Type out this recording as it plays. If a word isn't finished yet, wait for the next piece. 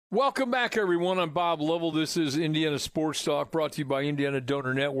Welcome back, everyone. I'm Bob Lovell. This is Indiana Sports Talk, brought to you by Indiana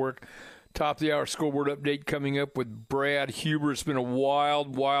Donor Network. Top of the hour scoreboard update coming up with Brad Huber. It's been a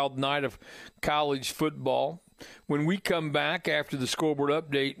wild, wild night of college football. When we come back after the scoreboard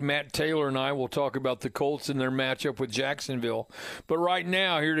update, Matt Taylor and I will talk about the Colts and their matchup with Jacksonville. But right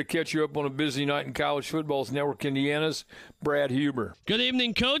now, here to catch you up on a busy night in college football is Network Indiana's Brad Huber. Good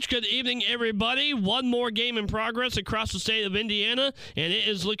evening, Coach. Good evening, everybody. One more game in progress across the state of Indiana, and it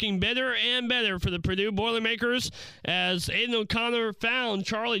is looking better and better for the Purdue Boilermakers as Aiden O'Connor found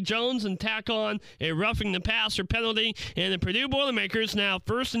Charlie Jones and tack on a roughing the passer penalty. And the Purdue Boilermakers now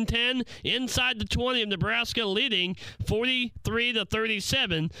 1st and 10 inside the 20 of Nebraska, leading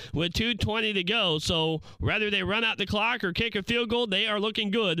 43-37 with 2:20 to go. So whether they run out the clock or kick a field goal, they are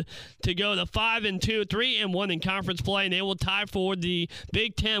looking good to go to 5-2, 3-1 in conference play, and they will tie for the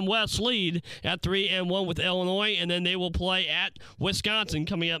Big Ten West lead at 3-1 with Illinois, and then they will play at Wisconsin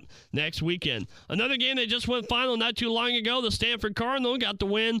coming up next weekend. Another game that just went final not too long ago, the Stanford Cardinal got the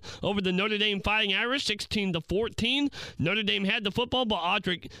win over the Notre Dame Fighting Irish, 16-14. Notre Dame had the football, but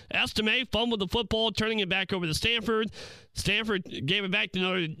Audric Estime fumbled the football, turning it back over to Stanford. Stanford gave it back to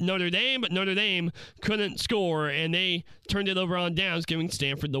Notre Dame, but Notre Dame couldn't score, and they turned it over on downs, giving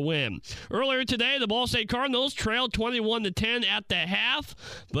Stanford the win. Earlier today, the Ball State Cardinals trailed 21-10 at the half,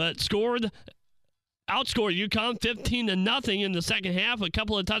 but outscored UConn 15-0 in the second half. A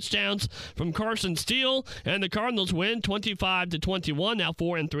couple of touchdowns from Carson Steele, and the Cardinals win 25-21, now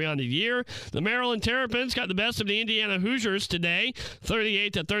 4-3 on the year. The Maryland Terrapins got the best of the Indiana Hoosiers today,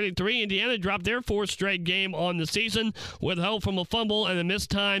 38-33. Indiana dropped their fourth straight game on the season with help from a fumble and a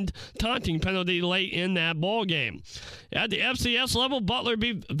mistimed taunting penalty late in that ball game. At the FCS level, Butler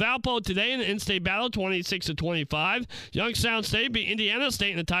beat Valpo today in the in-state battle, 26-25. Youngstown State beat Indiana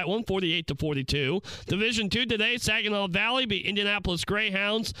State in a tight one, 48-42. Division II today, Saginaw Valley beat Indianapolis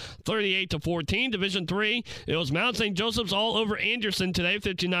Greyhounds 38-14. Division III, it was Mount St. Joseph's all over Anderson today,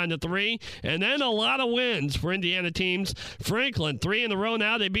 59-3. And then a lot of wins for Indiana teams. Franklin, 3 in a row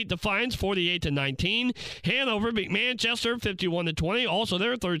now. They beat Defiance 48-19. Hanover beat Manchester 51-20, also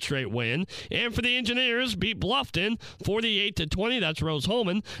their third straight win. And for the Engineers, beat Bluffton 48-20. That's Rose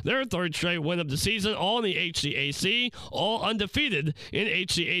Holman, their third straight win of the season, all in the HCAC, all undefeated in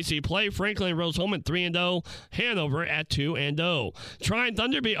HCAC play. Franklin and Rose Holman 3-0, Hanover at 2-0. Trine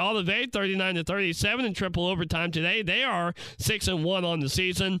Thunder beat Olivet 39-37 in triple overtime today. They are 6-1 on the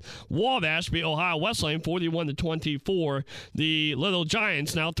season. Wabash beat Ohio Wesleyan 41-24. The Little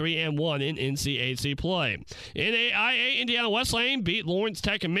Giants now 3-1 in NCAC play. NAIA, Indiana Wesleyan beat Lawrence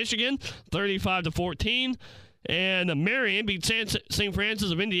Tech in Michigan 35-14. And Marion beat St.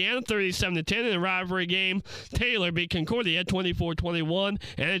 Francis of Indiana 37-10 in a rivalry game. Taylor beat Concordia 24-21,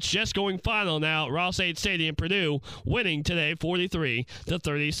 and it's just going final now at Ross-Ade Stadium. Purdue winning today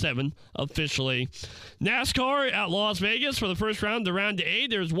 43-37 officially. NASCAR at Las Vegas for the first round to round 8.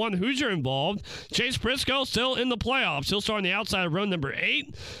 There's one Hoosier involved. Chase Briscoe still in the playoffs. He'll start on the outside of row number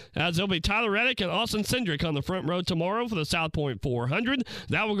 8, as there'll be Tyler Reddick and Austin Cindric on the front row tomorrow for the South Point 400.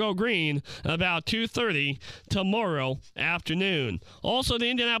 That will go green about 2:30 tomorrow afternoon. Also, the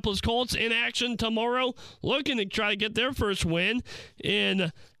Indianapolis Colts in action tomorrow, looking to try to get their first win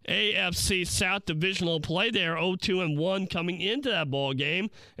in AFC South divisional play. They are 0-2-1 coming into that ball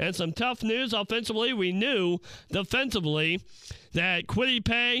game. And some tough news offensively. We knew defensively that Kwity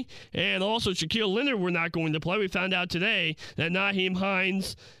Paye and also Shaquille Leonard were not going to play. We found out today that Nyheim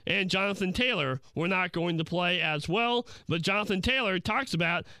Hines and Jonathan Taylor were not going to play as well. But Jonathan Taylor talks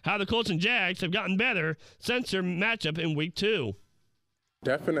about how the Colts and Jags have gotten better since their matchup in Week 2.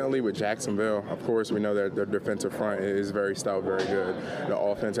 Definitely with Jacksonville, of course, we know that their defensive front is very stout, very good. The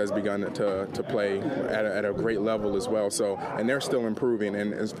offense has begun to play at a great level as well. So, and they're still improving.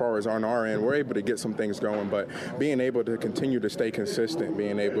 And as far as on our end, we're able to get some things going. But being able to continue to stay consistent,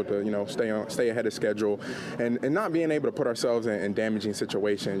 being able to stay ahead of schedule, and not being able to put ourselves in damaging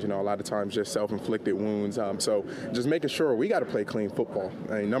situations. A lot of times just self-inflicted wounds. So just making sure we got to play clean football.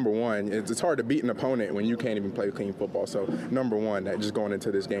 I mean, number one, it's hard to beat an opponent when you can't even play clean football. So number one, that just going into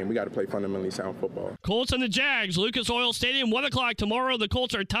this game, we got to play fundamentally sound football. Colts and the Jags, Lucas Oil Stadium, 1 o'clock tomorrow. The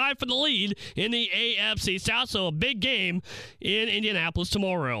Colts are tied for the lead in the AFC South, so a big game in Indianapolis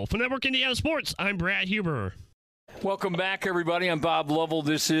tomorrow. For Network Indiana Sports, I'm Brad Huber. Welcome back, everybody. I'm Bob Lovell.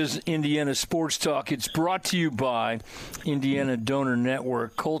 This is Indiana Sports Talk. It's brought to you by Indiana Donor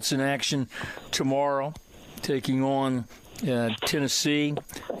Network. Colts in action tomorrow, taking on Tennessee,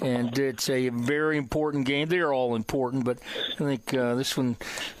 and it's a very important game. They're all important, but I think this one,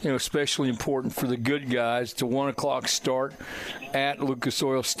 especially important for the good guys. It's a 1 o'clock start at Lucas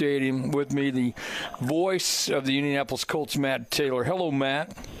Oil Stadium. With me, the voice of the Indianapolis Colts, Matt Taylor. Hello,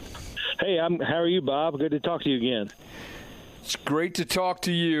 Matt. Hey, how are you, Bob? Good to talk to you again. It's great to talk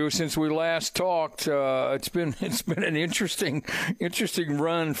to you. Since we last talked, it's been an interesting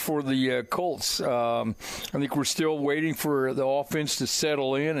run for the Colts. I think we're still waiting for the offense to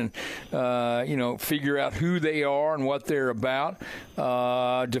settle in and figure out who they are and what they're about.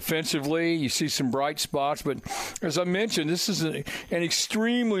 Defensively, you see some bright spots, but as I mentioned, this is an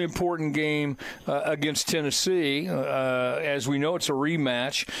extremely important game against Tennessee. As we know, it's a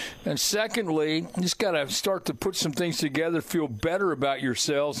rematch. And secondly, you just got to start to put some things together, feel better about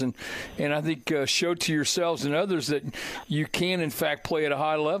yourselves, and I think show to yourselves and others that you can, in fact, play at a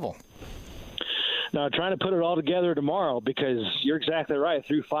high level. Now, trying to put it all together tomorrow, because you're exactly right.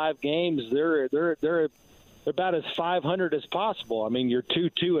 Through 5 games, they're about as 500 as possible. I mean, you're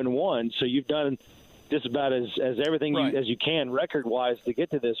 2-2-1, so you've done just about as everything right. as you can record-wise to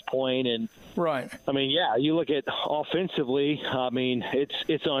get to this point. And right. I mean, yeah, you look at offensively. I mean,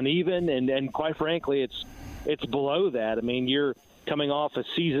 it's uneven, and quite frankly, it's below that. I mean, you're coming off a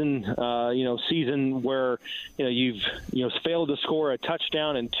season where you've failed to score a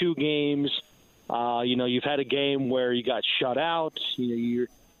touchdown in 2 games. You've had a game where you got shut out. You're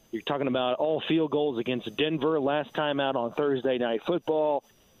talking about all field goals against Denver last time out on Thursday Night Football.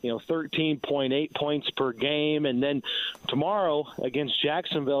 13.8 points per game. And then tomorrow against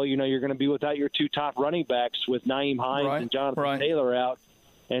Jacksonville, you're going to be without your 2 top running backs with Nyheim Hines right. and Jonathan right. Taylor out.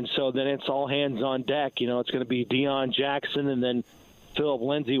 And so then it's all hands on deck. It's going to be Deion Jackson, and then Philip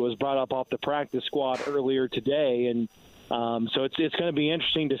Lindsay was brought up off the practice squad earlier today. And so it's going to be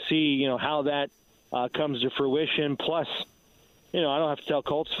interesting to see, how that comes to fruition. Plus, I don't have to tell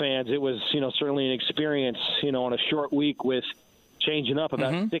Colts fans, it was, certainly an experience, on a short week with changing up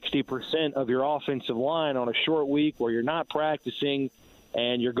about 60% of your offensive line on a short week where you're not practicing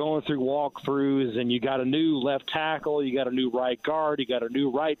and you're going through walkthroughs, and you got a new left tackle, you got a new right guard, you got a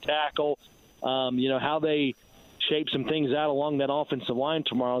new right tackle. How they shape some things out along that offensive line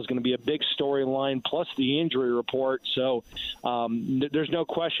tomorrow is going to be a big storyline, plus the injury report. So there's no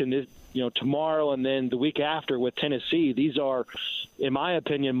question that, tomorrow and then the week after with Tennessee, these are, in my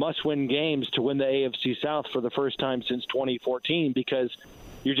opinion, must-win games to win the AFC South for the first time since 2014, because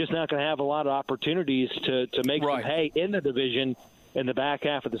you're just not going to have a lot of opportunities to make right. some hay in the division in the back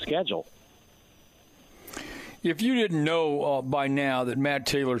half of the schedule. If you didn't know by now that Matt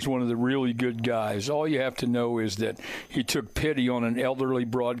Taylor's one of the really good guys, all you have to know is that he took pity on an elderly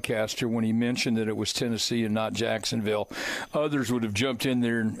broadcaster when he mentioned that it was Tennessee and not Jacksonville. Others would have jumped in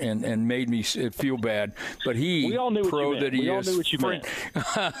there and made me feel bad. But we all knew pro what you that he we is. All knew what you meant.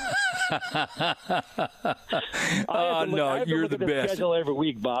 No, you're the best. Schedule every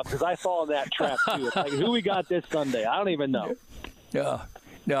week, Bob, because I fall in that trap too. It's like, who we got this Sunday? I don't even know. Yeah.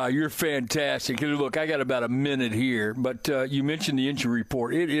 No, you're fantastic. Look, I got about a minute here, but you mentioned the injury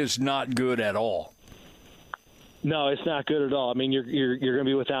report. It is not good at all. No, it's not good at all. I mean, you're going to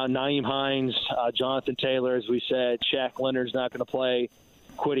be without Nyheim Hines, Jonathan Taylor, as we said. Shaq Leonard's not going to play.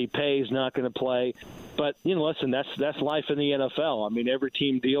 Kwity Paye's not going to play. But listen, that's life in the NFL. I mean, every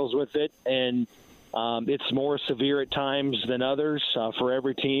team deals with it, and it's more severe at times than others for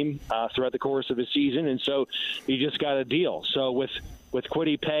every team throughout the course of a season, and so you just got to deal. So with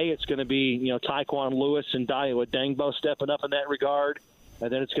Kwity Paye, it's going to be Tyquan Lewis and Dayo Adengbo stepping up in that regard, and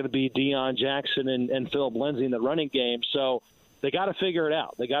then it's going to be Deion Jackson and Philip Lindsay in the running game. So they got to figure it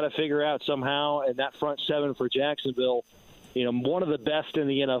out. They got to figure out somehow, and that front seven for Jacksonville, one of the best in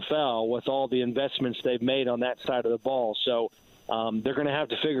the NFL with all the investments they've made on that side of the ball. So they're going to have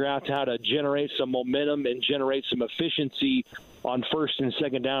to figure out how to generate some momentum and generate some efficiency on first and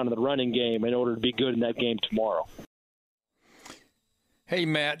second down in the running game in order to be good in that game tomorrow. Hey,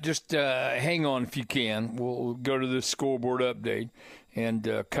 Matt, just hang on if you can. We'll go to the scoreboard update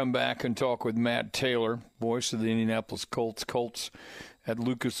and come back and talk with Matt Taylor, voice of the Indianapolis Colts. Colts at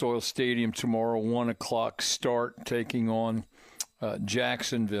Lucas Oil Stadium tomorrow, 1 o'clock start, taking on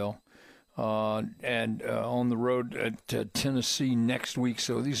Jacksonville. And on the road at Tennessee next week.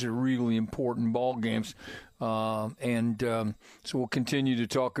 So these are really important ball games. So we'll continue to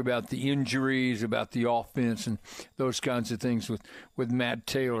talk about the injuries, about the offense, and those kinds of things with Matt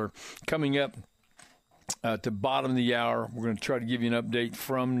Taylor. Coming up at the bottom of the hour, we're going to try to give you an update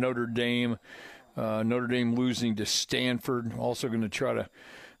from Notre Dame. Notre Dame losing to Stanford. Also going to try to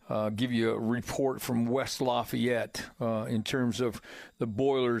give you a report from West Lafayette in terms of the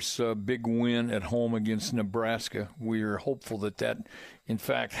Boilers' big win at home against Nebraska. We are hopeful that in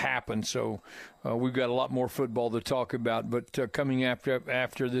fact, happened. So we've got a lot more football to talk about. But coming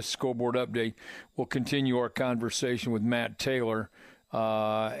after this scoreboard update, we'll continue our conversation with Matt Taylor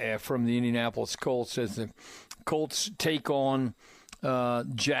from the Indianapolis Colts as the Colts take on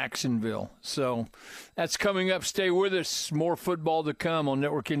Jacksonville. So that's coming up. Stay with us. More football to come on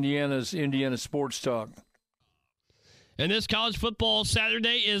Network Indiana's Indiana Sports Talk. And this college football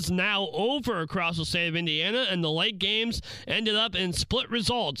Saturday is now over across the state of Indiana, and the late games ended up in split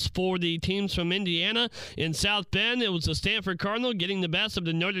results for the teams from Indiana. In South Bend, it was the Stanford Cardinal getting the best of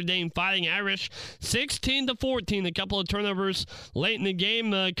the Notre Dame Fighting Irish, 16-14. A couple of turnovers late in the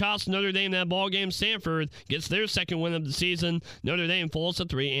game cost Notre Dame that ball game. Stanford gets their second win of the season. Notre Dame falls to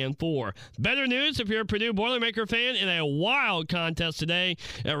 3-4. Better news if you're a Purdue Boilermaker fan in a wild contest today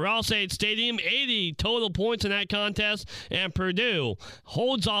at Ross-Ade Stadium. 80 total points in that contest. And Purdue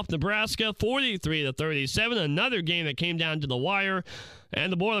holds off Nebraska 43-37. Another game that came down to the wire. And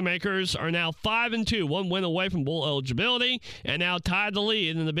the Boilermakers are now 5-2, one win away from bowl eligibility, and now tied the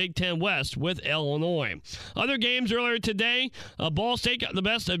lead in the Big Ten West with Illinois. Other games earlier today, Ball State got the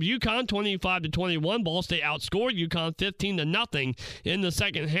best of UConn, 25-21. Ball State outscored UConn 15-0 in the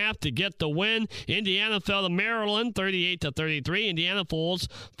second half to get the win. Indiana fell to Maryland, 38-33. Indiana falls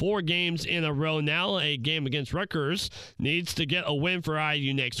 4 games in a row now. A game against Rutgers needs to get a win for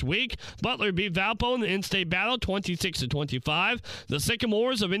IU next week. Butler beat Valpo in the in-state battle, 26-25. The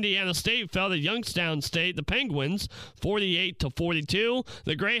Sycamores of Indiana State fell to Youngstown State, the Penguins, 48-42.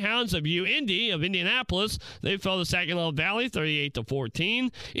 The Greyhounds of UIndy of Indianapolis, they fell to Saginaw Valley,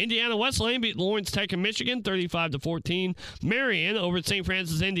 38-14. Indiana Wesleyan beat Lawrence Tech of Michigan, 35-14. Marion over St.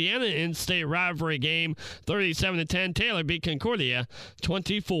 Francis, Indiana, in-state rivalry game, 37-10. Taylor beat Concordia,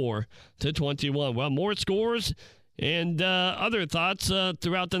 24-21. Well, more scores and other thoughts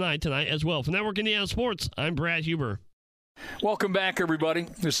throughout the night tonight as well. For Network Indiana Sports, I'm Brad Huber. Welcome back, everybody.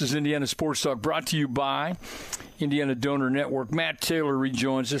 This is Indiana Sports Talk, brought to you by Indiana Donor Network. Matt Taylor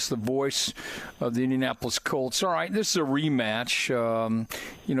rejoins us, the voice of the Indianapolis Colts. All right, this is a rematch.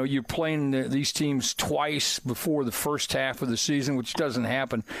 You're playing these teams twice before the first half of the season, which doesn't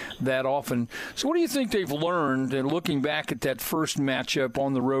happen that often. So what do you think they've learned looking back at that first matchup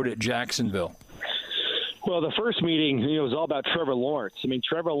on the road at Jacksonville? Well, the first meeting, was all about Trevor Lawrence.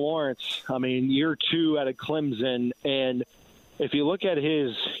 Trevor Lawrence, year 2 out of Clemson, and if you look at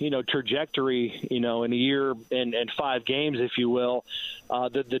his, trajectory, in a year and 5 games, if you will,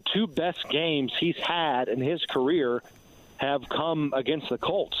 the 2 best games he's had in his career have come against the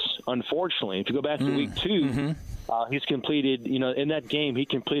Colts, unfortunately. If you go back to week 2, he's completed, in that game, he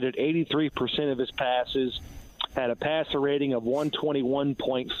completed 83% of his passes, had a passer rating of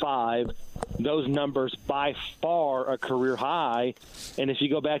 121.5. Those numbers by far a career high. And if you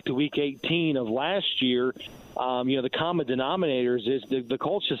go back to week 18 of last year, the common denominators is the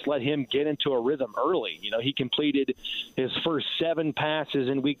Colts just let him get into a rhythm early. He completed his first 7 passes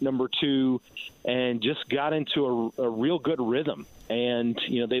in week number 2 and just got into a real good rhythm. And,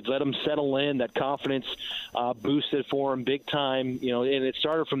 they've let him settle in. That confidence boosted for him big time, and it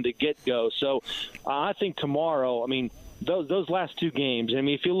started from the get-go. So I think tomorrow, those last 2 games,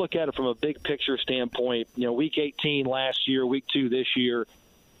 if you look at it from a big picture standpoint, week 18 last year, week 2 this year,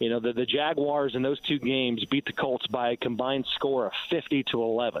 the Jaguars in those 2 games beat the Colts by a combined score of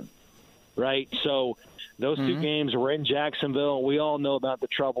 50-11, right? So those 2 games were in Jacksonville. We all know about the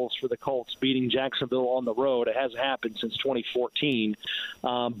troubles for the Colts beating Jacksonville on the road. It hasn't happened since 2014.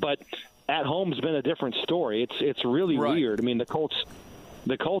 But at home has been a different story. It's really weird.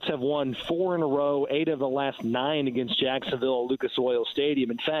 The Colts have won 4 in a row, 8 of the last 9 against Jacksonville at Lucas Oil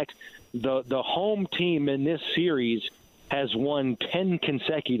Stadium. In fact, the home team in this series has won 10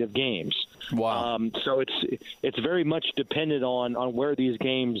 consecutive games. Wow. So it's very much dependent on where these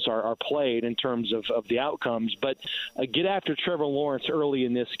games are played in terms of the outcomes. But get after Trevor Lawrence early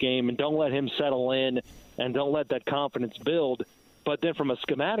in this game and don't let him settle in and don't let that confidence build. But then from a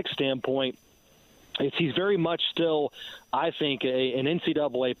schematic standpoint, he's very much still, I think, an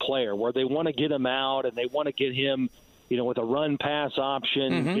NCAA player where they want to get him out and they want to get him, with a run-pass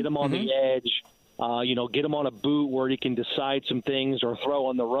option, get him on the edge. Get him on a boot where he can decide some things or throw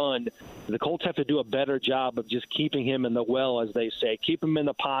on the run. The Colts have to do a better job of just keeping him in the well, as they say. Keep him in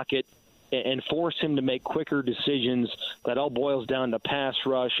the pocket and force him to make quicker decisions. That all boils down to pass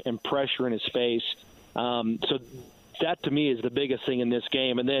rush and pressure in his face. So that, to me, is the biggest thing in this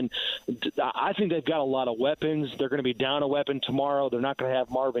game. And then I think they've got a lot of weapons. They're going to be down a weapon tomorrow. They're not going to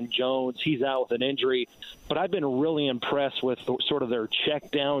have Marvin Jones. He's out with an injury. But I've been really impressed with sort of their check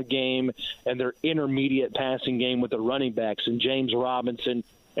down game and their intermediate passing game with the running backs and James Robinson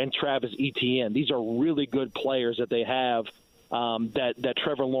and Travis Etienne. These are really good players that they have that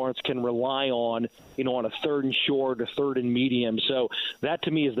Trevor Lawrence can rely on, on a 3rd and short or 3rd and medium. So that,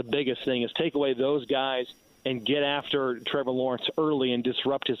 to me, is the biggest thing, is take away those guys and get after Trevor Lawrence early and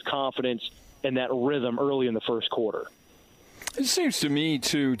disrupt his confidence and that rhythm early in the first quarter. It seems to me,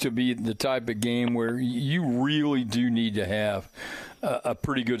 too, to be the type of game where you really do need to have a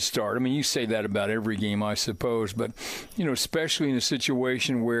pretty good start. I mean, you say that about every game, I suppose, but, especially in a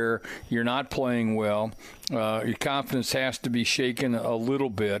situation where you're not playing well, your confidence has to be shaken a little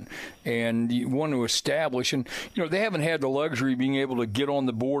bit, and you want to establish. And, they haven't had the luxury of being able to get on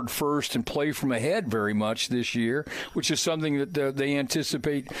the board first and play from ahead very much this year, which is something that they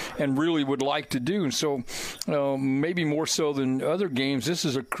anticipate and really would like to do. And so maybe more so than other games, this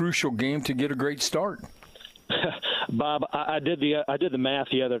is a crucial game to get a great start. Bob, I did the math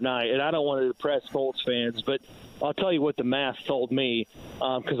the other night, and I don't want to depress Colts fans, but I'll tell you what the math told me,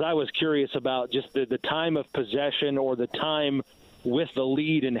 because I was curious about just the time of possession or the time with the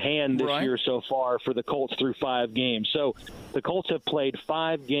lead in hand this year so far for the Colts through 5 games. So the Colts have played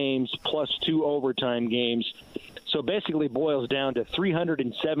 5 games plus 2 overtime games. So basically boils down to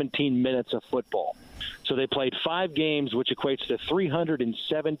 317 minutes of football. So they played 5 games, which equates to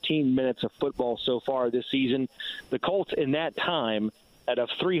 317 minutes of football so far this season. The Colts in that time, out of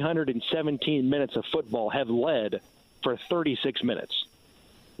 317 minutes of football, have led for 36 minutes,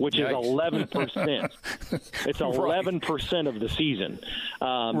 which is 11%. It's 11% of the season.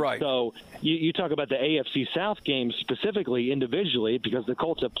 So you talk about the AFC South games specifically individually, because the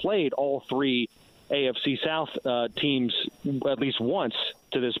Colts have played all 3 AFC South teams at least once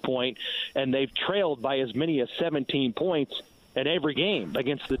to this point, and they've trailed by as many as 17 points in every game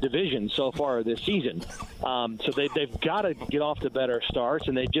against the division so far this season. So they've got to get off to better starts,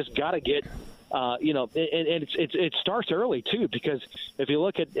 and they've just got to get it starts early too, because if you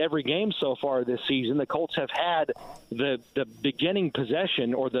look at every game so far this season, the Colts have had the beginning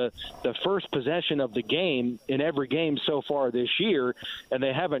possession or the first possession of the game in every game so far this year, and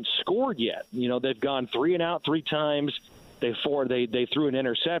they haven't scored yet. They've gone 3 and out 3 times. They threw an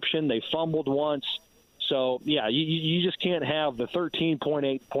interception. They fumbled once. So, you just can't have the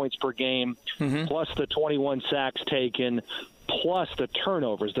 13.8 points per game plus the 21 sacks taken plus the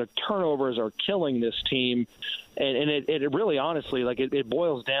turnovers. The turnovers are killing this team, and it really, honestly, it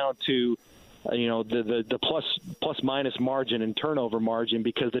boils down to the plus minus margin and turnover margin,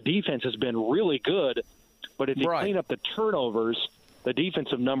 because the defense has been really good, but if you clean up the turnovers, the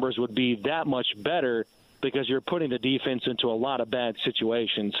defensive numbers would be that much better, because you're putting the defense into a lot of bad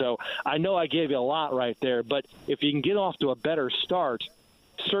situations. So I know I gave you a lot right there, but if you can get off to a better start,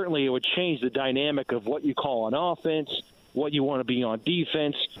 certainly it would change the dynamic of what you call an offense, what you want to be on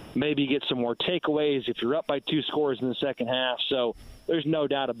defense, maybe get some more takeaways if you're up by 2 scores in the second half. So there's no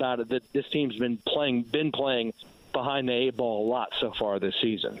doubt about it that this team's been playing behind the 8 ball a lot so far this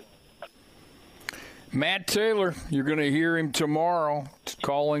season. Matt Taylor, you're going to hear him tomorrow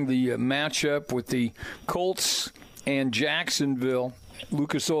calling the matchup with the Colts and Jacksonville,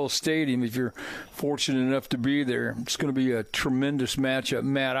 Lucas Oil Stadium, if you're fortunate enough to be there. It's going to be a tremendous matchup.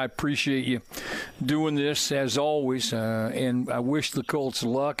 Matt, I appreciate you doing this as always, and I wish the Colts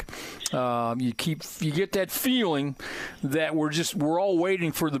luck. You get that feeling that we're all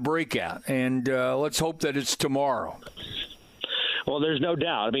waiting for the breakout, and let's hope that it's tomorrow. Well, there's no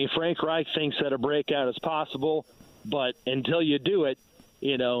doubt. I mean, Frank Reich thinks that a breakout is possible, but until you do it,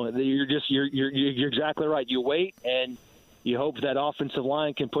 you're exactly right. You wait and you hope that offensive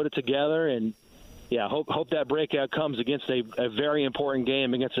line can put it together, and hope that breakout comes against a very important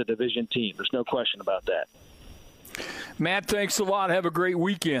game against a division team. There's no question about that. Matt, thanks a lot. Have a great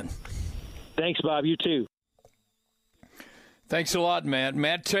weekend. Thanks, Bob. You too. Thanks a lot, Matt.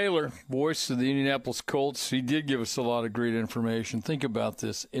 Matt Taylor, voice of the Indianapolis Colts. He did give us a lot of great information. Think about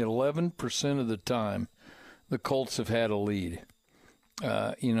this. 11% of the time, the Colts have had a lead.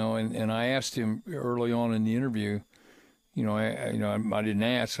 And I asked him early on in the interview, I didn't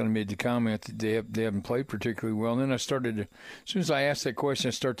ask. I made the comment that they haven't played particularly well. And then I started to, as soon as I asked that question,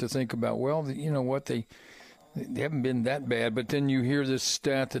 I start to think about, they haven't been that bad. But then you hear this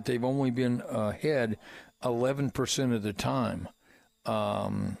stat that they've only been ahead 11% of the time.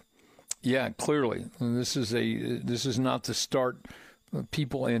 Clearly, this is not the start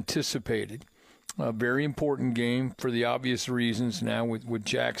people anticipated. A very important game for the obvious reasons now with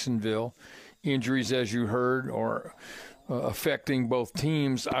Jacksonville. Injuries, as you heard, are affecting both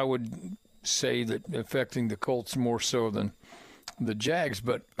teams. I would say that affecting the Colts more so than the Jags.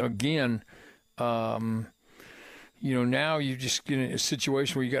 But again, now you just get in a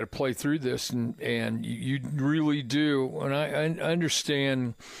situation where you got to play through this, and you really do. And I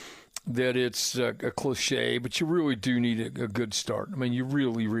understand that it's a cliche, but you really do need a good start. I mean, you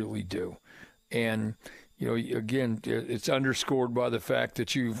really, really do. And, again, it's underscored by the fact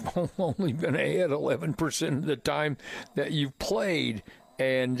that you've only been ahead 11% of the time that you've played.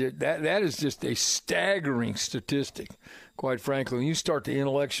 And that is just a staggering statistic, quite frankly. When you start to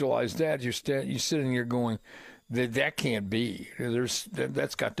intellectualize that, you're sitting here going, that can't be.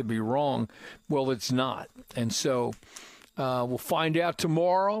 That's got to be wrong. Well, it's not. And so we'll find out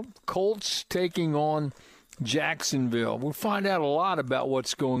tomorrow. Colts taking on Jacksonville. We'll find out a lot about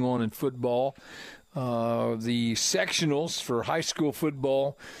what's going on in football. The sectionals for high school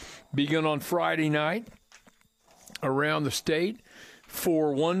football begin on Friday night around the state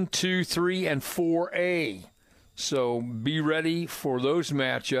for 1, 2, 3, and 4A. So be ready for those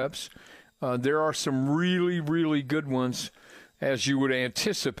matchups. There are some really, really good ones, as you would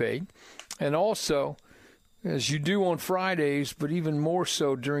anticipate. And also, as you do on Fridays, but even more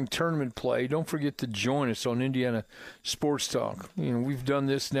so during tournament play, don't forget to join us on Indiana Sports Talk. We've done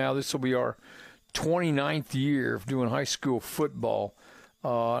this now. This will be our 29th year of doing high school football.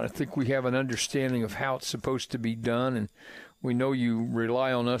 I think we have an understanding of how it's supposed to be done, and we know you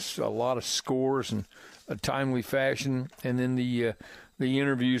rely on us a lot of scores and a timely fashion, and then the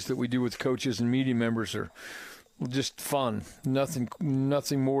interviews that we do with coaches and media members are just fun. Nothing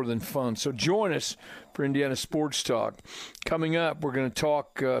more than fun. So join us for Indiana Sports Talk. Coming up, we're going to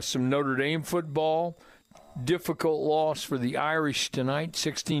talk some Notre Dame football. Difficult loss for the Irish tonight,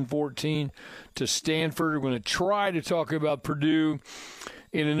 16-14 to Stanford. We're going to try to talk about Purdue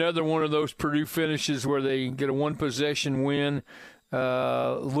in another one of those Purdue finishes where they get a one-possession win.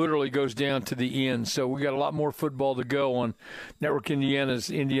 Literally goes down to the end. So we got a lot more football to go on Network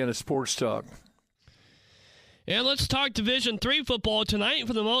Indiana's Indiana Sports Talk. And let's talk Division III football tonight.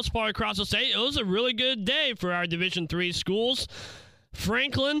 For the most part across the state, it was a really good day for our Division III schools.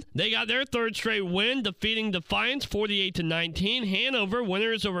 Franklin, they got their third straight win, defeating Defiance 48-19. Hanover,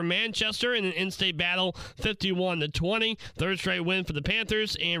 winners over Manchester in an in-state battle, 51-20. Third straight win for the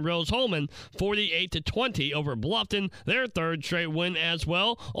Panthers. And Rose-Hulman, 48-20 over Bluffton, their third straight win as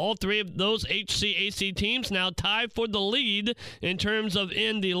well. All three of those HCAC teams now tied for the lead in terms of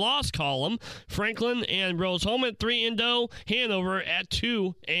in the loss column. Franklin and Rose-Hulman 3-0. Hanover at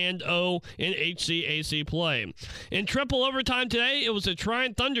 2-0 in HCAC play. In triple overtime today, it was the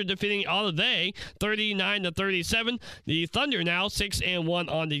Tryon Thunder defeating Olivet 39-37. The Thunder now 6-1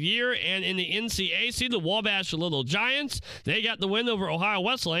 on the year, and in the NCAC, the Wabash Little Giants, they got the win over Ohio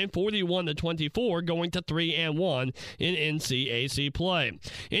Wesleyan 41-24, going to 3-1 in NCAC play.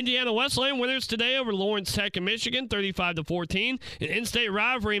 Indiana Wesleyan winners today over Lawrence Tech in Michigan 35-14. An in-state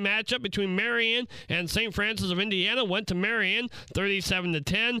rivalry matchup between Marion and St. Francis of Indiana went to Marion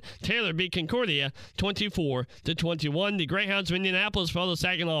 37-10. Taylor beat Concordia 24-21. The Greyhounds of Indianapolis fell to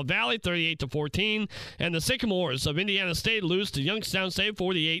Saginaw Valley 38-14, and the Sycamores of Indiana State lose to Youngstown State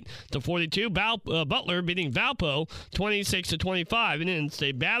 48-42. Butler beating Valpo 26-25 in an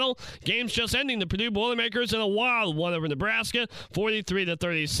in-state battle. Games just ending. The Purdue Boilermakers in a wild one over Nebraska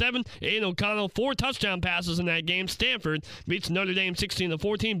 43-37. Aiden O'Connell 4 touchdown passes in that game. Stanford beats Notre Dame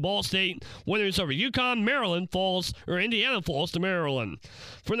 16-14. Ball State winners over UConn. Indiana falls to Maryland.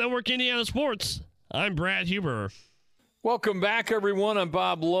 For Network Indiana Sports, I'm Brad Huber. Welcome back, everyone. I'm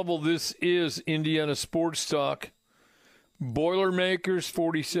Bob Lovell. This is Indiana Sports Talk. Boilermakers,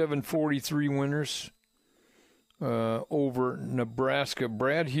 47-43 winners over Nebraska.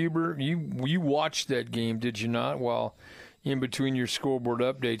 Brad Huber, you watched that game, did you not, while in between your scoreboard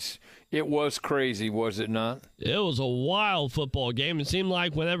updates? It was crazy, was it not? It was a wild football game. It seemed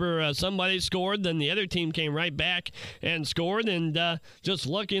like whenever somebody scored, then the other team came right back and scored. And just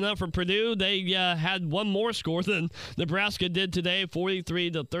lucky enough for Purdue, they had one more score than Nebraska did today,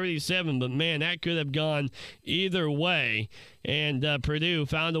 43-37. But, man, that could have gone either way. And Purdue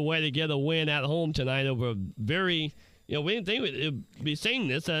found a way to get a win at home tonight over a very – we didn't think we'd be saying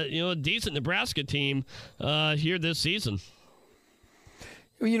this, a decent Nebraska team here this season.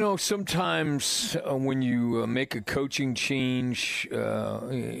 Sometimes when you make a coaching change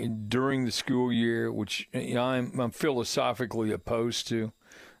during the school year, which I'm philosophically opposed to,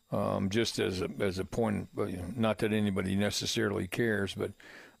 just as a point, not that anybody necessarily cares, but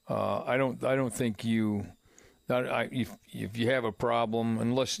I don't think if you have a problem,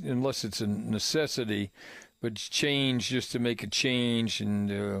 unless it's a necessity, but change just to make a change,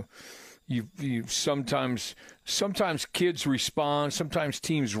 and you sometimes kids respond, sometimes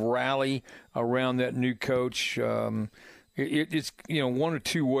teams rally around that new coach. It's one or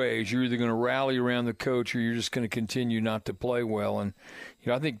two ways. You're either going to rally around the coach, or you're just going to continue not to play well. And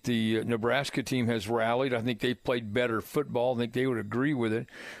I think the Nebraska team has rallied. I think they've played better football. I think they would agree with it.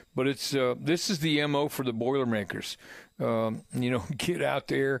 But it's this is the MO for the Boilermakers. Get out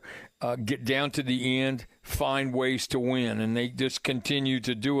there, get down to the end, find ways to win, and they just continue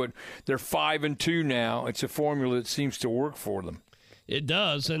to do it. They're 5-2 now. It's a formula that seems to work for them. It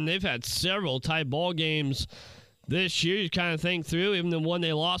does, and they've had several tight ball games this year. You kind of think through, even the one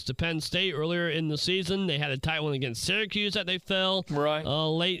they lost to Penn State earlier in the season. They had a tight one against Syracuse that they fell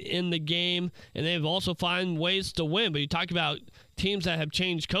late in the game, and they've also found ways to win. But you talk about teams that have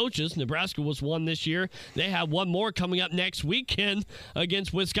changed coaches. Nebraska was one this year. They have one more coming up next weekend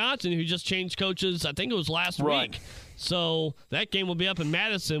against Wisconsin, who just changed coaches, I think it was last week. So that game will be up in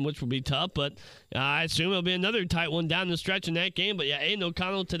Madison, which will be tough, but I assume it'll be another tight one down the stretch in that game. But, yeah, Aiden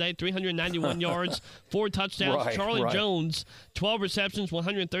O'Connell today, 391 yards, 4 touchdowns. Charlie Jones, 12 receptions,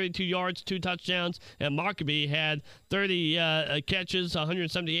 132 yards, 2 touchdowns. And Mockabee had 30 catches,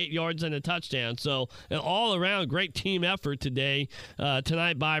 178 yards, and a touchdown. So an all-around great team effort tonight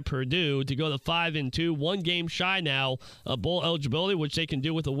by Purdue to go to 5-2, 1 game shy now of bowl eligibility, which they can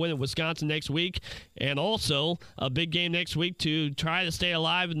do with a win at Wisconsin next week. And also a big game next week to try to stay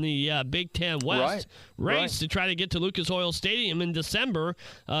alive in the Big Ten West race to try to get to Lucas Oil Stadium in December.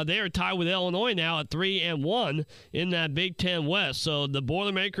 They are tied with Illinois now at 3-1 in that Big Ten West. So the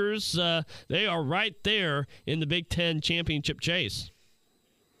Boilermakers, they are right there in the Big Ten championship chase.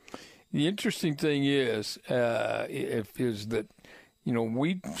 The interesting thing is that,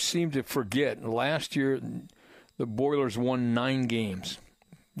 we seem to forget. Last year, the Boilers won 9 games.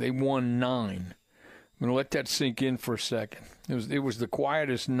 They won 9. I'm going to let that sink in for a second. It was the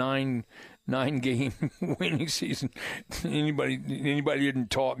quietest nine-game winning season anybody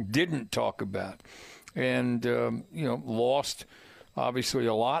didn't talk about, and lost obviously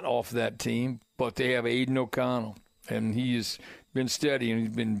a lot off that team. But they have Aiden O'Connell, and he has been steady, and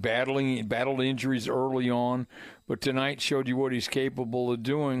he's been battled injuries early on, but tonight showed you what he's capable of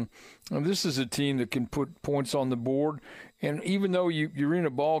doing. And this is a team that can put points on the board. And even though you're in a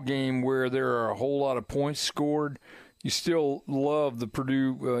ball game where there are a whole lot of points scored, you still love the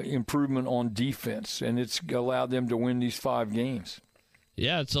Purdue improvement on defense, and it's allowed them to win these 5 games.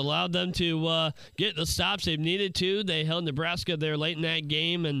 Yeah, it's allowed them to get the stops they've needed to. They held Nebraska there late in that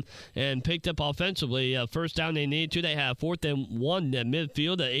game and picked up offensively. First down they needed to. They had 4th and 1 at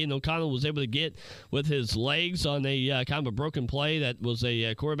midfield that Aiden O'Connell was able to get with his legs on a kind of a broken play that was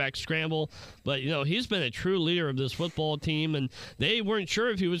a quarterback scramble. But, he's been a true leader of this football team, and they weren't sure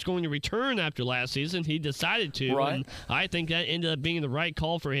if he was going to return after last season. He decided to, and I think that ended up being the right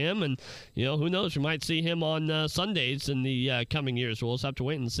call for him. And, who knows, we might see him on Sundays in the coming years. So we'll have to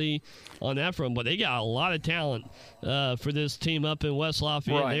wait and see on that front. But they got a lot of talent for this team up in West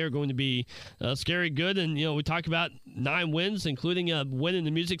Lafayette. They are going to be scary good. And, we talk about 9 wins, including a win in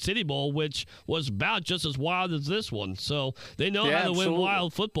the Music City Bowl, which was about just as wild as this one. So they know how to win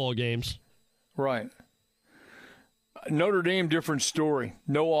wild football games. Right. Notre Dame, different story.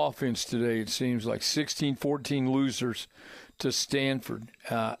 No offense today, it seems like. 16-14 losers to Stanford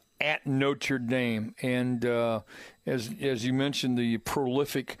at Notre Dame. And as you mentioned, the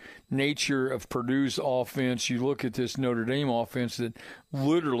prolific nature of Purdue's offense, you look at this Notre Dame offense that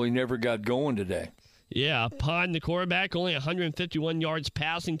literally never got going today. Yeah, Pine, the quarterback, only 151 yards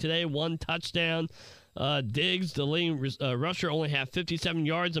passing today, 1 touchdown. Diggs, the leading rusher, only had 57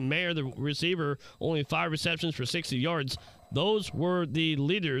 yards, and Mayer, the receiver, only 5 receptions for 60 yards. Those were the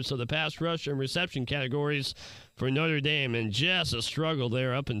leaders of the pass rush and reception categories for Notre Dame, and just a struggle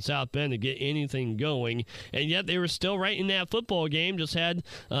there up in South Bend to get anything going. And yet they were still right in that football game, just had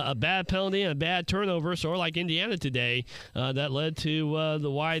a bad penalty and a bad turnover, sort of like Indiana today, that led to the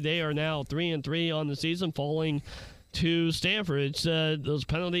why they are now 3-3 on the season, falling to Stanford. It's those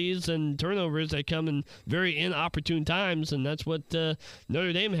penalties and turnovers that come in very inopportune times, and that's what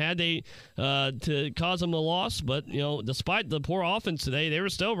Notre Dame had to cause them a loss. But, despite the poor offense today, they were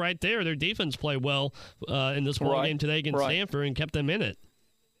still right there. Their defense played well in this ball game today against Stanford and kept them in it.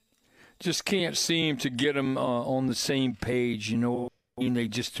 Just can't seem to get them on the same page, They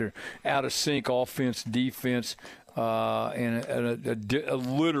just are out of sync, offense, defense, and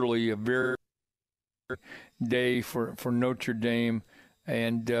literally a very day for Notre Dame.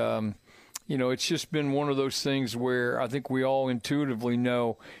 And, it's just been one of those things where I think we all intuitively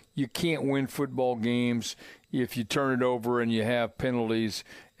know you can't win football games if you turn it over and you have penalties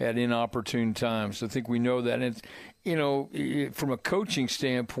at inopportune times. I think we know that. And, from a coaching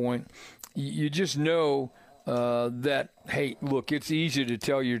standpoint, you just know that, hey, look, it's easy to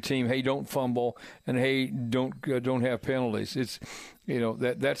tell your team, hey, don't fumble, and hey, don't have penalties. It's,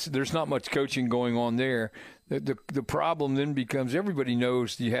 there's not much coaching going on there. The problem then becomes everybody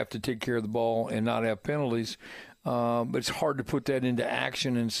knows you have to take care of the ball and not have penalties, but it's hard to put that into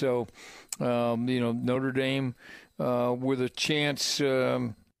action. And so, Notre Dame with a chance,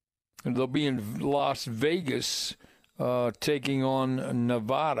 they'll be in Las Vegas taking on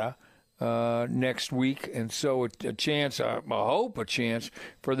Nevada next week, and so a chance, I hope a chance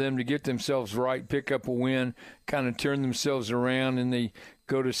for them to get themselves right, pick up a win, kind of turn themselves around, and they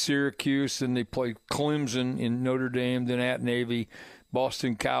go to Syracuse, and they play Clemson in Notre Dame, then at Navy,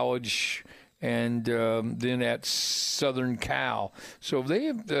 Boston College, and then at Southern Cal. So they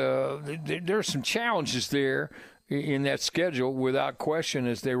have there are some challenges there in that schedule, without question,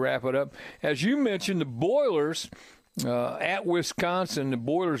 as they wrap it up. As you mentioned, the Boilers at Wisconsin, the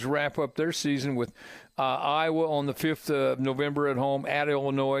Boilers wrap up their season with Iowa on the 5th of November at home, at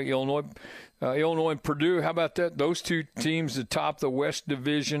Illinois and Purdue. How about that? Those two teams atop the West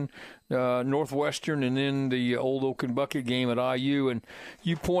Division, Northwestern, and then the Old Oak and Bucket game at IU. And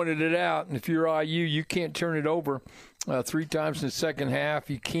you pointed it out. And if you're IU, you can't turn it over 3 times in the second half.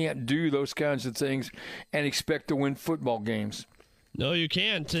 You can't do those kinds of things and expect to win football games. No, you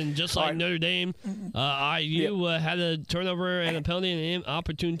can't. And just like Notre Dame, IU had a turnover and a penalty in an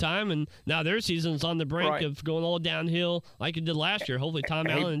opportune time, and now their season's on the brink of going all downhill like it did last year. Hopefully Tom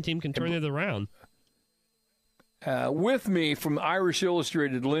Allen and team can turn it around. With me from Irish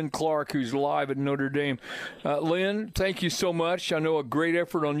Illustrated, Lynn Clark, who's live at Notre Dame. Lynn, thank you so much. I know a great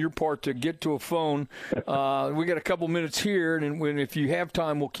effort on your part to get to a phone. We got a couple minutes here, and if you have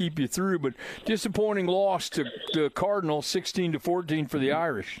time, we'll keep you through. But disappointing loss to the Cardinals, 16-14 for the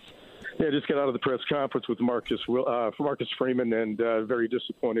Irish. Yeah, just got out of the press conference with Marcus Freeman, and very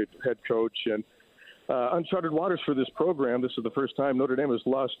disappointed head coach. And uncharted waters for this program. This is the first time Notre Dame has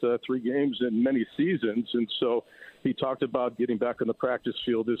lost 3 games in many seasons, and so he talked about getting back on the practice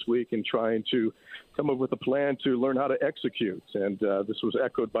field this week and trying to come up with a plan to learn how to execute. And this was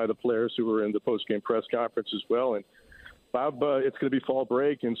echoed by the players who were in the post-game press conference as well. And Bob, it's going to be fall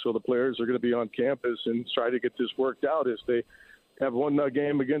break, and so the players are going to be on campus and try to get this worked out as they have one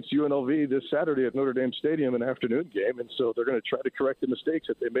game against UNLV this Saturday at Notre Dame Stadium, an afternoon game, and so they're going to try to correct the mistakes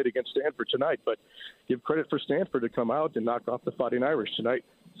that they made against Stanford tonight. But give credit for Stanford to come out and knock off the Fighting Irish tonight,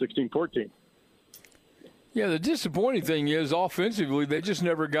 16-14. Yeah, the disappointing thing is offensively they just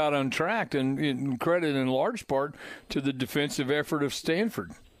never got on track, and credit in large part to the defensive effort of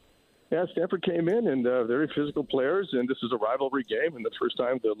Stanford. Yeah, Stanford came in, and very physical players, and this is a rivalry game, and the first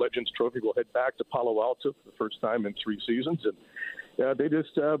time the Legends Trophy will head back to Palo Alto for the first time in 3 seasons, and they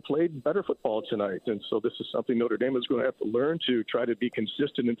just played better football tonight, and so this is something Notre Dame is going to have to learn to try to be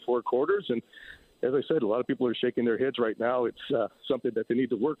consistent in 4 quarters, and as I said, a lot of people are shaking their heads right now. It's something that they need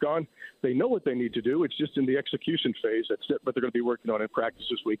to work on. They know what they need to do. It's just in the execution phase. That's it, but they're going to be working on in practice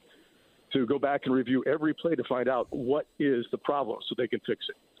this week to go back and review every play to find out what is the problem so they can fix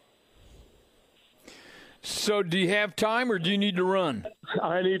it. So do you have time or do you need to run?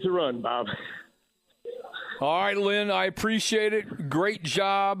 I need to run, Bob. All right, Lynn, I appreciate it. Great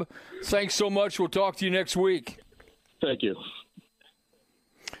job. Thanks so much. We'll talk to you next week. Thank you.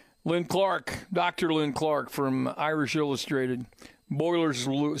 Lynn Clark, Dr. Lynn Clark from Irish Illustrated. Irish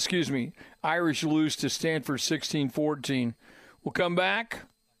lose to Stanford 16-14. We'll come back.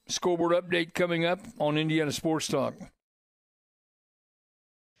 Scoreboard update coming up on Indiana Sports Talk.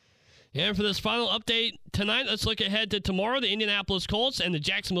 And for this final update tonight, let's look ahead to tomorrow. The Indianapolis Colts and the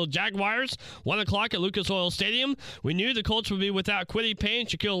Jacksonville Jaguars, 1 o'clock at Lucas Oil Stadium. We knew the Colts would be without Kwity Paye and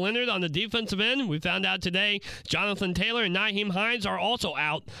Shaquille Leonard on the defensive end. We found out today Jonathan Taylor and Nyheim Hines are also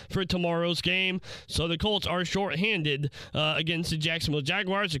out for tomorrow's game. So the Colts are shorthanded against the Jacksonville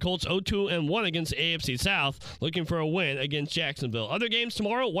Jaguars. The Colts 0-2-1 against the AFC South, looking for a win against Jacksonville. Other games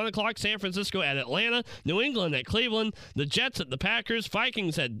tomorrow, 1 o'clock, San Francisco at Atlanta, New England at Cleveland, the Jets at the Packers,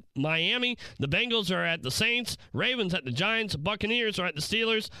 Vikings at Miami, the Bengals are at the Saints, Ravens at the Giants, Buccaneers are at the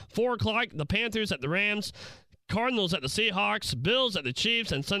Steelers, 4 o'clock, the Panthers at the Rams, Cardinals at the Seahawks, Bills at the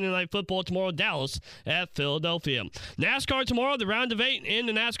Chiefs, and Sunday Night Football tomorrow, Dallas at Philadelphia. NASCAR tomorrow, the round of 8 in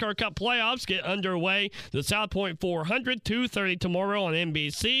the NASCAR Cup playoffs get underway. The South Point 400, 2:30 tomorrow on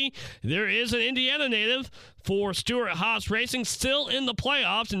NBC. There is an Indiana native for Stuart Haas Racing still in the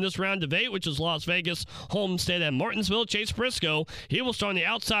playoffs in this round of 8, which is Las Vegas, Homestead, and Martinsville. Chase Briscoe, he will start on the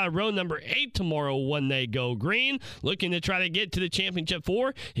outside of row number 8 tomorrow when they go green, looking to try to get to the championship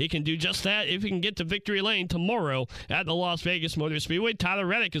 4. He can do just that if he can get to victory lane tomorrow at the Las Vegas Motor Speedway. Tyler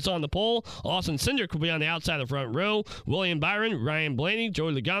Reddick is on the pole. Austin Cindric will be on the outside of front row. William Byron, Ryan Blaney,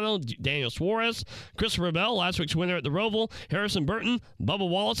 Joey Logano, Daniel Suarez, Christopher Bell, last week's winner at the Roval, Harrison Burton, Bubba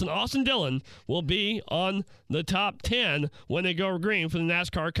Wallace, and Austin Dillon will be on the top 10 when they go green for the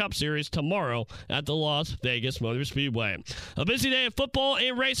NASCAR Cup Series tomorrow at the Las Vegas Motor Speedway. A busy day of football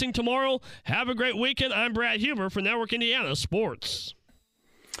and racing tomorrow. Have a great weekend. I'm Brad Huber for Network Indiana Sports.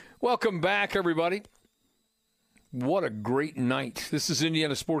 Welcome back, everybody. What a great night. This is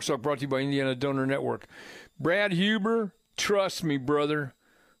Indiana Sports Talk brought to you by Indiana Donor Network. Brad Huber, trust me, brother,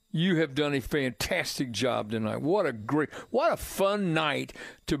 you have done a fantastic job tonight. What a fun night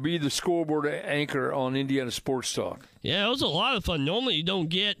to be the scoreboard anchor on Indiana Sports Talk. Yeah, it was a lot of fun. Normally you don't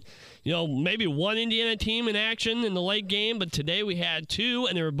get, maybe one Indiana team in action in the late game, but today we had two,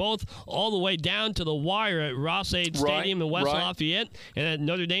 and they were both all the way down to the wire at Ross-Ade Stadium in West Lafayette and at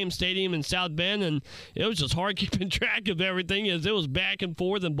Notre Dame Stadium in South Bend, and it was just hard keeping track of everything as it was back and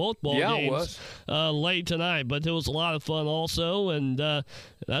forth in both ball games late tonight. But it was a lot of fun also, and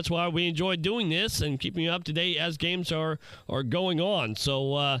that's why we enjoyed doing this and keeping you up to date as games are going on.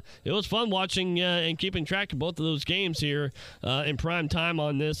 So it was fun watching and keeping track of both of those games here in prime time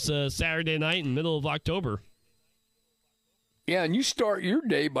on this Saturday night in the middle of October. Yeah, and you start your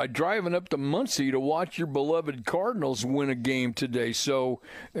day by driving up to Muncie to watch your beloved Cardinals win a game today. So,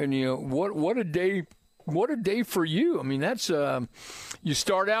 and what a day! What a day for you. I mean, that's you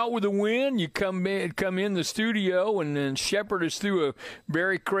start out with a win, you come in the studio and then shepherd us through a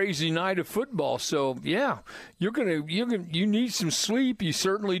very crazy night of football. So, yeah, you need some sleep. You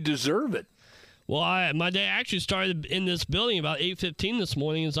certainly deserve it. Well, my day actually started in this building about 8:15 this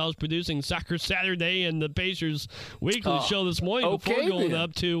morning as I was producing Soccer Saturday and the Pacers Weekly show this morning before going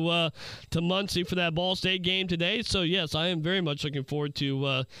up to Muncie for that Ball State game today. So, yes, I am very much looking forward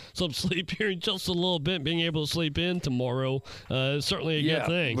to some sleep here in just a little bit. Being able to sleep in tomorrow is certainly a good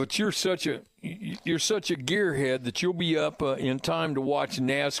thing. But you're such a gearhead that you'll be up in time to watch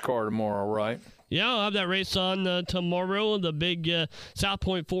NASCAR tomorrow, right? Yeah, I'll have that race on tomorrow, the big South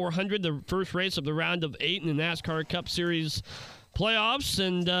Point 400, the first race of the round of 8 in the NASCAR Cup Series playoffs.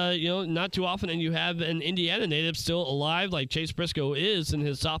 And, not too often, and you have an Indiana native still alive like Chase Briscoe is in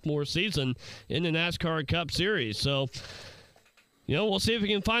his sophomore season in the NASCAR Cup Series. So, we'll see if he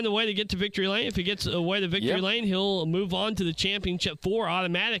can find a way to get to victory lane. If he gets away to victory lane, he'll move on to the Championship 4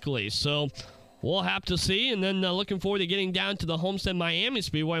 automatically. So we'll have to see, and then looking forward to getting down to the Homestead Miami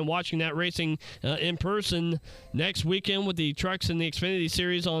Speedway and watching that racing in person next weekend with the trucks in the Xfinity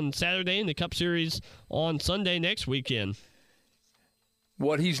Series on Saturday and the Cup Series on Sunday next weekend.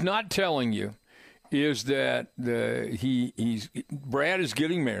 What he's not telling you is that Brad is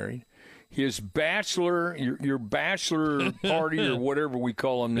getting married. His bachelor, your bachelor party or whatever we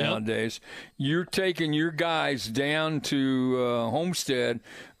call them nowadays, you're taking your guys down to Homestead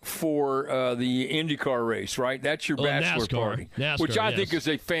for the IndyCar race, right? That's your bachelor party, which I think is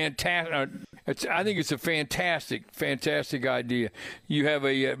a fantastic. I think it's a fantastic idea. You have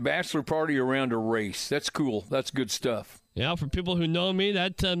a bachelor party around a race. That's cool. That's good stuff. Yeah, for people who know me,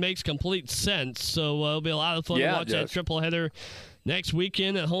 that makes complete sense. So it'll be a lot of fun to watch that triple header next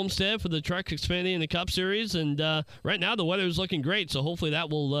weekend at Homestead for the Truck Xfinity and the Cup Series. And right now the weather is looking great, so hopefully that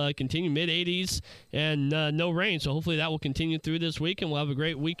will continue mid-80s and no rain. So hopefully that will continue through this week, and we'll have a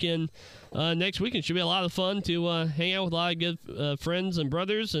great weekend next weekend. Should be a lot of fun to hang out with a lot of good friends and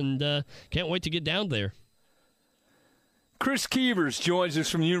brothers, and can't wait to get down there. Chris Keevers joins us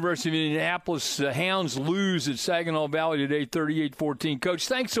from the University of Indianapolis. The Hounds lose at Saginaw Valley today, 38-14. Coach,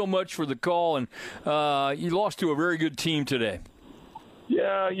 thanks so much for the call, and you lost to a very good team today.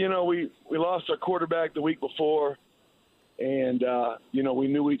 Yeah, we lost our quarterback the week before, and, we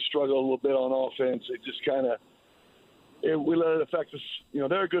knew we'd struggle a little bit on offense. It just we let it affect us.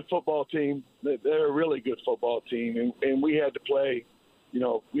 They're a good football team. They're a really good football team, and we had to play,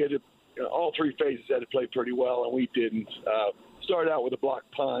 all three phases had to play pretty well, and we didn't. Started out with a blocked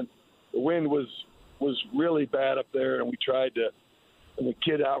punt. The wind was really bad up there, and we tried to – and the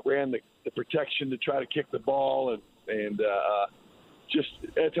kid outran the protection to try to kick the ball, and just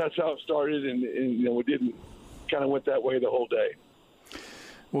that's how it started, and we didn't kind of went that way the whole day.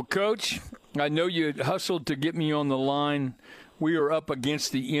 Well, Coach, I know you hustled to get me on the line. We are up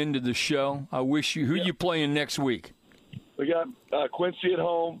against the end of the show. I wish you – who you playing next week? We got Quincy at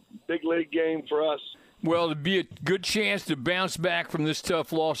home, big league game for us. Well, it'd be a good chance to bounce back from this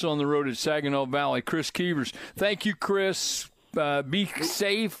tough loss on the road at Saginaw Valley. Chris Keevers. Thank you, Chris. Be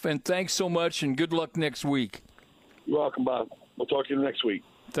safe, and thanks so much, and good luck next week. You're welcome, Bob. We'll talk to you next week.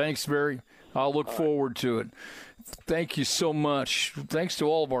 Thanks, Barry. I'll look forward to it. Thank you so much. Thanks to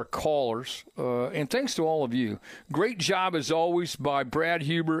all of our callers, and thanks to all of you. Great job, as always, by Brad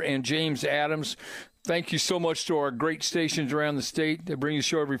Huber and James Adams. Thank you so much to our great stations around the state that bring the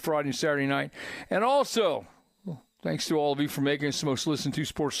show every Friday and Saturday night. And also, thanks to all of you for making us the most listened to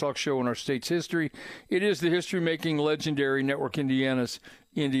sports talk show in our state's history. It is the history-making, legendary Network Indiana's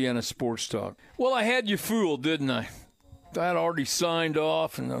Indiana Sports Talk. Well, I had you fooled, didn't I? I had already signed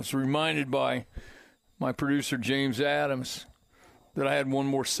off, and I was reminded by my producer, James Adams, that I had one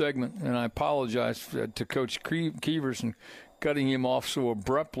more segment, and I apologize to Coach Keevers and cutting him off so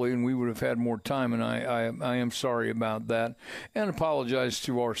abruptly, and we would have had more time, and I am sorry about that, and apologize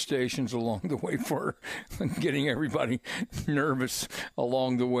to our stations along the way for getting everybody nervous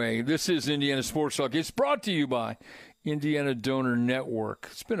along the way. This is Indiana Sports Talk. It's brought to you by Indiana Donor Network.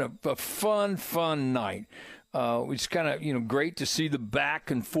 It's been a fun night. It's kind of great to see the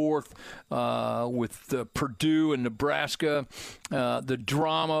back and forth with Purdue and Nebraska, the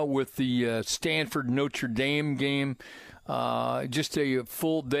drama with the Stanford Notre Dame game, just a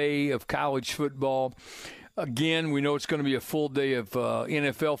full day of college football. Again, we know it's going to be a full day of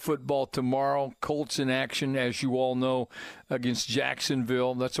NFL football tomorrow. Colts in action, as you all know, against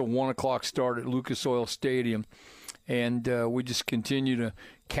Jacksonville. That's a 1 o'clock start at Lucas Oil Stadium. And we just continue to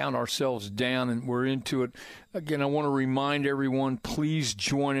count ourselves down, and we're into it. Again, I want to remind everyone, please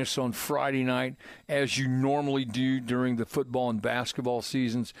join us on Friday night, as you normally do during the football and basketball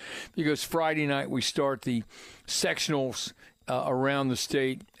seasons, because Friday night we start the sectionals around the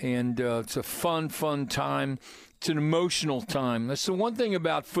state, and it's a fun time. It's an emotional time. That's the one thing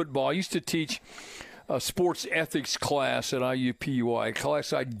about football. I used to teach a sports ethics class at IUPUI, a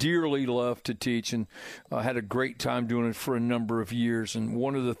class I dearly love to teach, and had a great time doing it for a number of years. And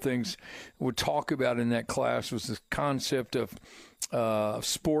one of the things we talk about in that class was the concept of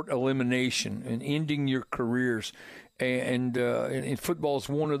sport elimination and ending your careers. And football is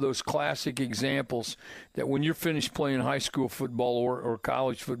one of those classic examples that when you're finished playing high school football or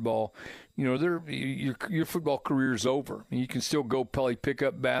college football, your football career is over. You can still go play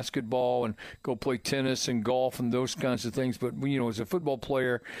pickup basketball and go play tennis and golf and those kinds of things. But, as a football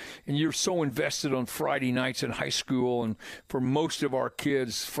player, and you're so invested on Friday nights in high school, and for most of our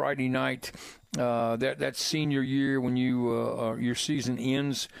kids, Friday night, that senior year when your season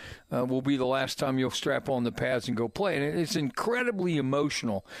ends will be the last time you'll strap on the pads and go play. And it's incredibly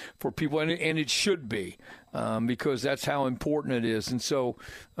emotional for people, and it should be, because that's how important it is. And so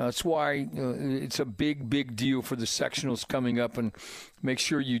that's why it's a big deal for the sectionals coming up. And make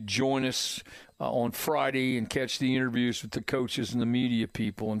sure you join us on Friday and catch the interviews with the coaches and the media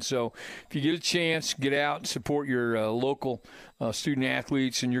people. And so if you get a chance, get out and support your local student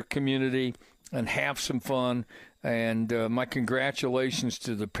athletes in your community and have some fun. And my congratulations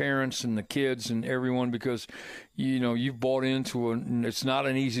to the parents and the kids and everyone, because, you've bought into it's not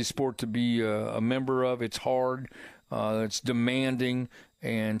an easy sport to be a member of. It's hard. It's demanding.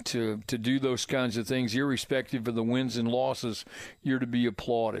 And to do those kinds of things, irrespective of the wins and losses, you're to be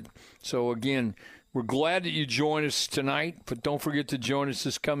applauded. So, again, we're glad that you join us tonight, but don't forget to join us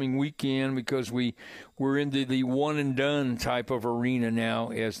this coming weekend, because we're into the one-and-done type of arena now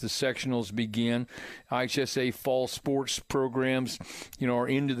as the sectionals begin. IHSA fall sports programs, are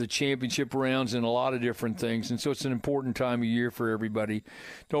into the championship rounds and a lot of different things, and so it's an important time of year for everybody.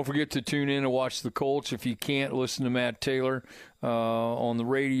 Don't forget to tune in and watch the Colts. If you can't, listen to Matt Taylor on the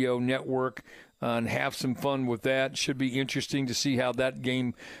radio network and have some fun with that. Should be interesting to see how that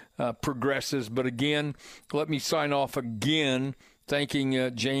game progresses. But again, let me sign off again,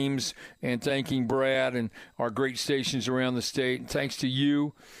 thanking James and thanking Brad and our great stations around the state. And thanks to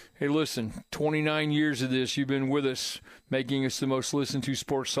you. Hey, listen, 29 years of this, you've been with us, making us the most listened to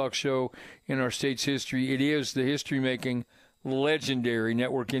sports talk show in our state's history. It is the history-making, legendary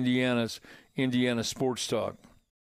Network Indiana's Indiana Sports Talk.